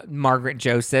Margaret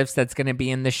Josephs that's going to be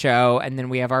in the show. And then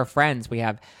we have our friends. We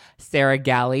have Sarah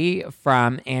Galley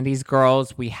from Andy's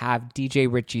Girls. We have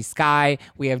DJ Richie Sky.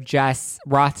 We have Jess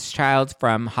Rothschild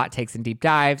from Hot Takes and Deep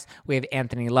Dives. We have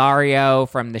Anthony Lario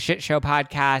from the Shit Show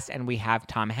podcast. And we have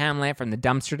Tom Hamlet from the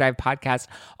Dumpster Dive podcast,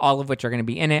 all of which are going to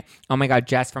be in it. Oh my God,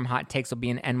 Jess from Hot Takes will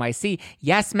be in NYC.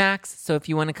 Yes, Max. So if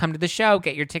you want to come to the show,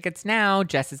 get your tickets now.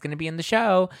 Jess is going to be in the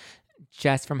show.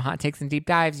 Jess from Hot Takes and Deep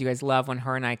Dives. You guys love when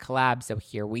her and I collab, so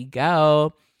here we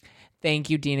go. Thank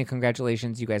you, Dina.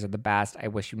 Congratulations. You guys are the best. I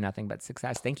wish you nothing but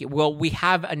success. Thank you. Well, we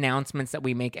have announcements that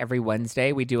we make every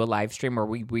Wednesday. We do a live stream where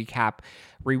we recap.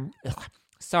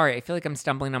 Sorry, I feel like I'm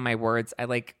stumbling on my words.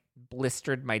 I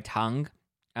blistered my tongue.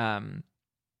 And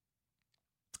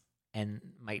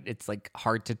it's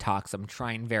hard to talk, so I'm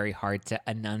trying very hard to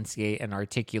enunciate and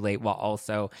articulate while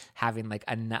also having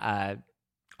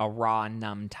a raw,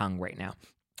 numb tongue right now.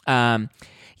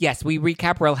 Yes, we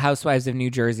recap Real Housewives of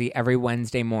New Jersey every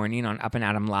Wednesday morning on Up and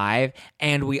Adam Live,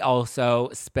 and we also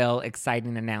spill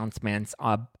exciting announcements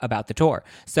about the tour.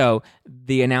 So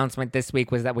the announcement this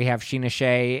week was that we have Sheena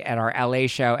Shea at our LA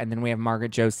show, and then we have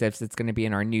Margaret Josephs that's going to be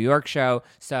in our New York show.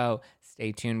 So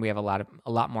stay tuned. We have a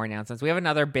lot more announcements. We have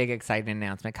another big exciting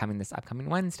announcement coming this upcoming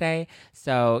Wednesday.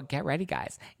 So get ready,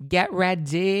 guys. Get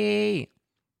ready.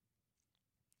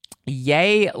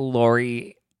 Yay,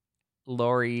 Lori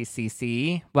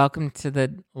CC. Welcome to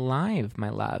the live, my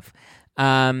love.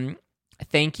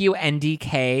 Thank you,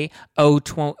 NDK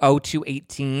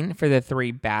 0218 for the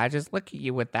 3 badges. Look at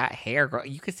you with that hair, girl.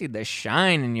 You can see the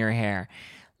shine in your hair.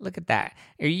 Look at that.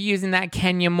 Are you using that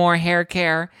Kenya Moore hair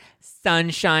care?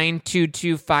 Sunshine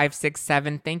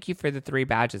 22567. Thank you for the 3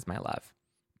 badges, my love.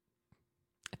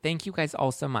 Thank you guys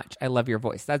all so much. I love your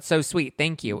voice. That's so sweet.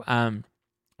 Thank you.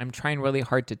 I'm trying really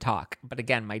hard to talk, but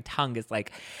again, my tongue is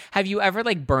have you ever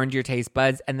burned your taste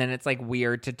buds and then it's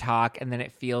weird to talk and then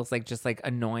it feels just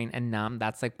annoying and numb?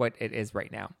 That's what it is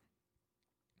right now.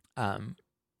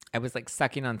 I was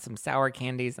sucking on some sour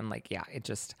candies and it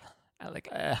just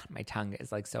my tongue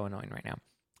is so annoying right now.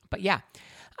 But yeah.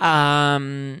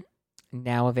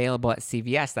 now available at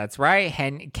CVS. That's right.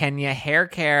 Kenya Hair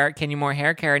Care, Kenya Moore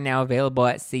Hair Care, now available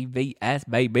at CVS,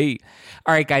 baby.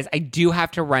 All right, guys, I do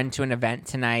have to run to an event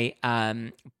tonight.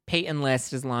 Peyton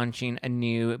List is launching a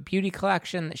new beauty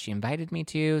collection that she invited me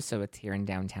to. So it's here in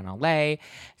downtown LA.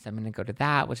 So I'm going to go to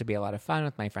that, which will be a lot of fun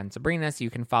with my friend Sabrina. So you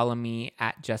can follow me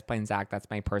at Just Plain Zach. That's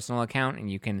my personal account.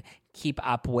 And you can keep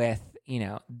up with,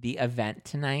 the event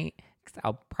tonight, because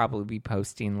I'll probably be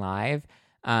posting live.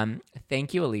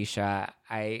 Thank you, Alicia.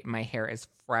 My hair is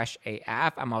fresh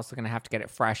AF. I'm also going to have to get it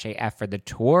fresh AF for the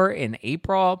tour in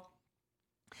April.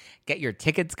 Get your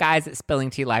tickets, guys, at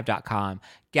spillingtealive.com.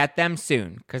 Get them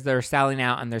soon, because they're selling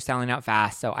out, and they're selling out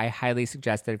fast. So I highly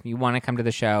suggest that if you want to come to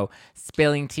the show,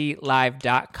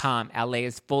 spillingtealive.com. LA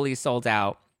is fully sold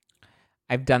out.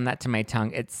 I've done that to my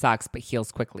tongue. It sucks, but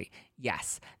heals quickly.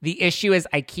 Yes. The issue is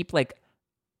I keep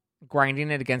grinding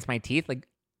it against my teeth,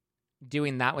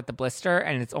 doing that with the blister,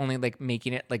 and it's only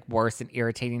making it worse and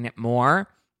irritating it more.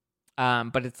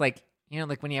 But it's when you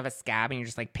have a scab and you're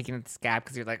just picking at the scab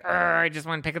because you're I just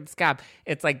want to pick at the scab.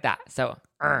 It's like that. So,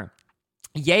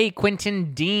 yay,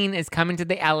 Quentin Dean is coming to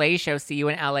the LA show. See you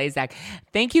in LA, Zach.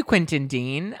 Thank you, Quentin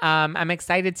Dean. I'm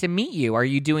excited to meet you. Are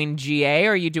you doing GA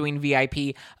or are you doing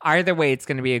VIP? Either way, it's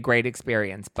going to be a great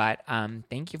experience. But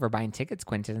thank you for buying tickets,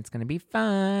 Quentin. It's going to be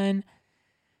fun.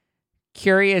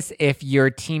 Curious if you're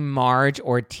Team Marge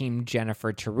or Team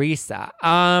Jennifer Teresa.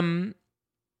 I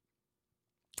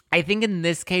think in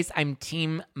this case, I'm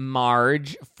Team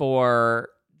Marge for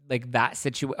that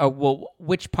situation. Oh, well,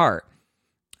 which part?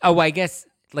 Oh, I guess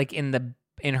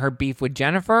in her beef with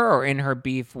Jennifer or in her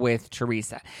beef with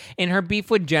Teresa. In her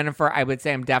beef with Jennifer, I would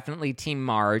say I'm definitely Team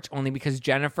Marge, only because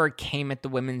Jennifer came at the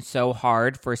women so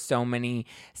hard for so many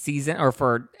seasons, or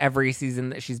for every season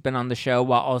that she's been on the show,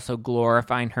 while also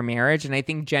glorifying her marriage. And I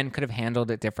think Jen could have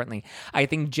handled it differently. I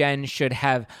think Jen should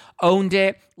have owned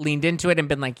it, leaned into it, and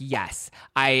been like, yes,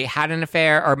 I had an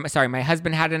affair, my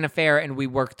husband had an affair, and we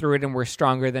worked through it and we're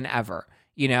stronger than ever.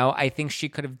 I think she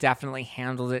could have definitely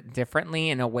handled it differently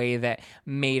in a way that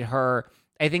made her,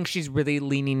 I think she's really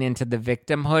leaning into the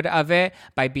victimhood of it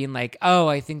by being like, oh,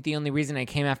 I think the only reason I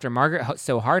came after Margaret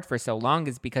so hard for so long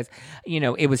is because,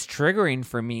 it was triggering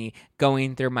for me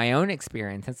going through my own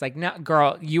experience. It's like, no,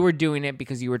 girl, you were doing it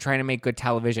because you were trying to make good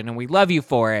television and we love you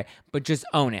for it, but just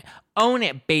own it. Own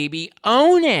it, baby.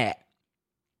 Own it.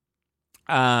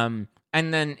 And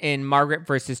then in Margaret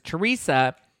versus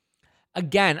Teresa,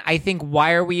 again, I think,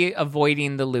 why are we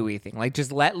avoiding the Louis thing?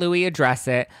 Just let Louis address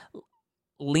it,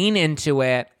 lean into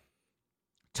it,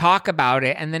 talk about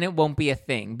it, and then it won't be a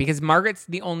thing. Because Margaret's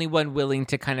the only one willing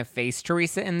to kind of face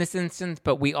Teresa in this instance,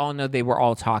 but we all know they were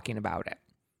all talking about it.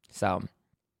 So,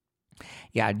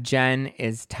 yeah, Jen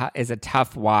is a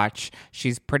tough watch.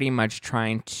 She's pretty much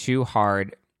trying too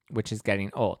hard, which is getting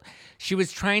old. She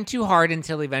was trying too hard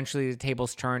until eventually the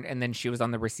tables turned, and then she was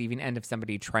on the receiving end of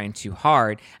somebody trying too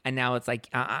hard. And now it's like,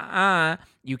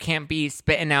 you can't be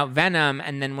spitting out venom,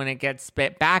 and then when it gets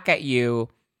spit back at you,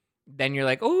 then you're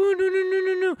like,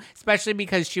 oh, no. Especially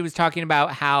because she was talking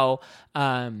about how,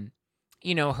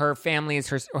 her family is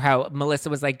her, or how Melissa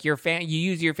was like, you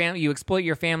use your family, you exploit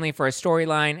your family for a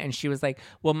storyline. And she was like,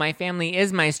 well, my family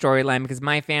is my storyline because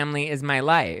my family is my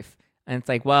life. And it's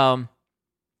like, well,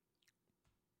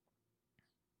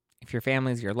 if your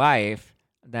family's your life,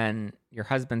 then your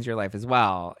husband's your life as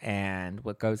well. And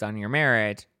what goes on in your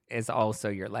marriage is also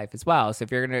your life as well. So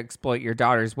if you're going to exploit your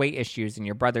daughter's weight issues and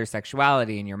your brother's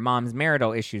sexuality and your mom's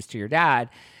marital issues to your dad,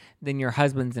 then your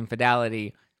husband's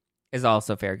infidelity is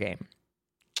also fair game.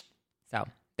 So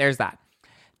there's that.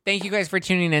 Thank you guys for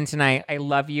tuning in tonight. I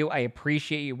love you. I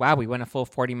appreciate you. Wow, we went a full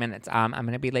 40 minutes. I'm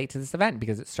going to be late to this event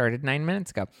because it started 9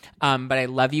 minutes ago. But I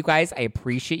love you guys. I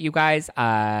appreciate you guys.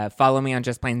 Follow me on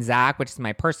Just Plain Zach, which is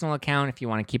my personal account if you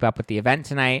want to keep up with the event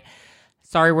tonight.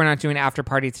 Sorry we're not doing after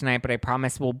party tonight, but I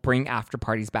promise we'll bring after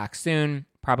parties back soon,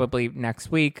 probably next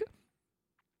week.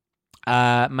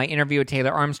 My interview with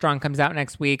Taylor Armstrong comes out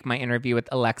next week. My interview with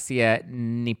Alexia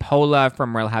Nipola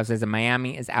from Real Housewives of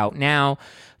Miami is out now.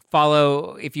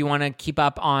 Follow if you want to keep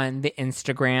up on the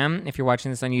Instagram. If you're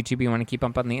watching this on YouTube, you want to keep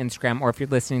up on the Instagram, or if you're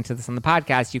listening to this on the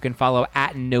podcast, you can follow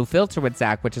at No Filter with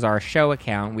Zach, which is our show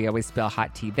account. We always spill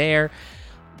hot tea there.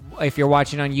 If you're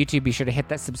watching on YouTube, be sure to hit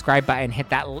that subscribe button,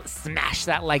 smash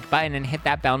that like button, and hit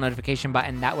that bell notification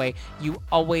button. That way, you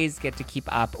always get to keep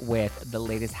up with the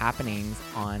latest happenings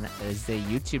on the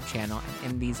YouTube channel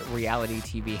and in these reality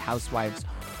TV housewives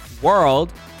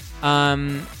world.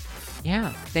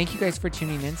 Yeah, thank you guys for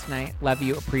tuning in tonight. Love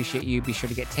you, appreciate you. Be sure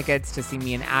to get tickets to see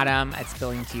me and Adam at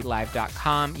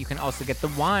spillingtealive.com. You can also get the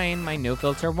wine, my No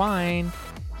Filter wine,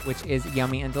 which is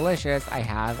yummy and delicious.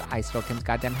 I Stole Kim's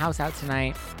Goddamn House out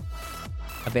tonight.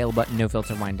 available at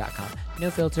nofilterwine.com.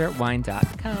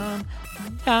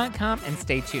 nofilterwine.com. And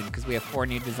stay tuned because we have 4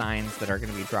 new designs that are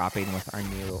going to be dropping with our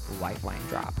new white wine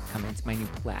drop coming. It's my new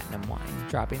platinum wine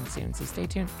dropping soon, so stay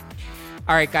tuned.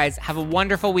 All right, guys, have a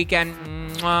wonderful weekend.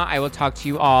 Mwah. I will talk to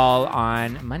you all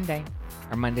on Monday,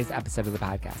 or Monday's episode of the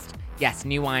podcast. Yes,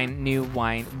 new wine,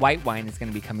 white wine is going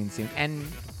to be coming soon, and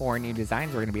 4 new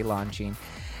designs we're going to be launching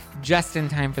just in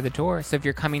time for the tour. So if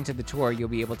you're coming to the tour, you'll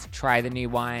be able to try the new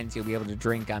wines, you'll be able to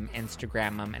drink them,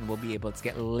 Instagram them, and we'll be able to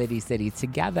get Liddy City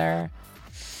together.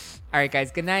 All right,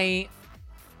 guys, good night.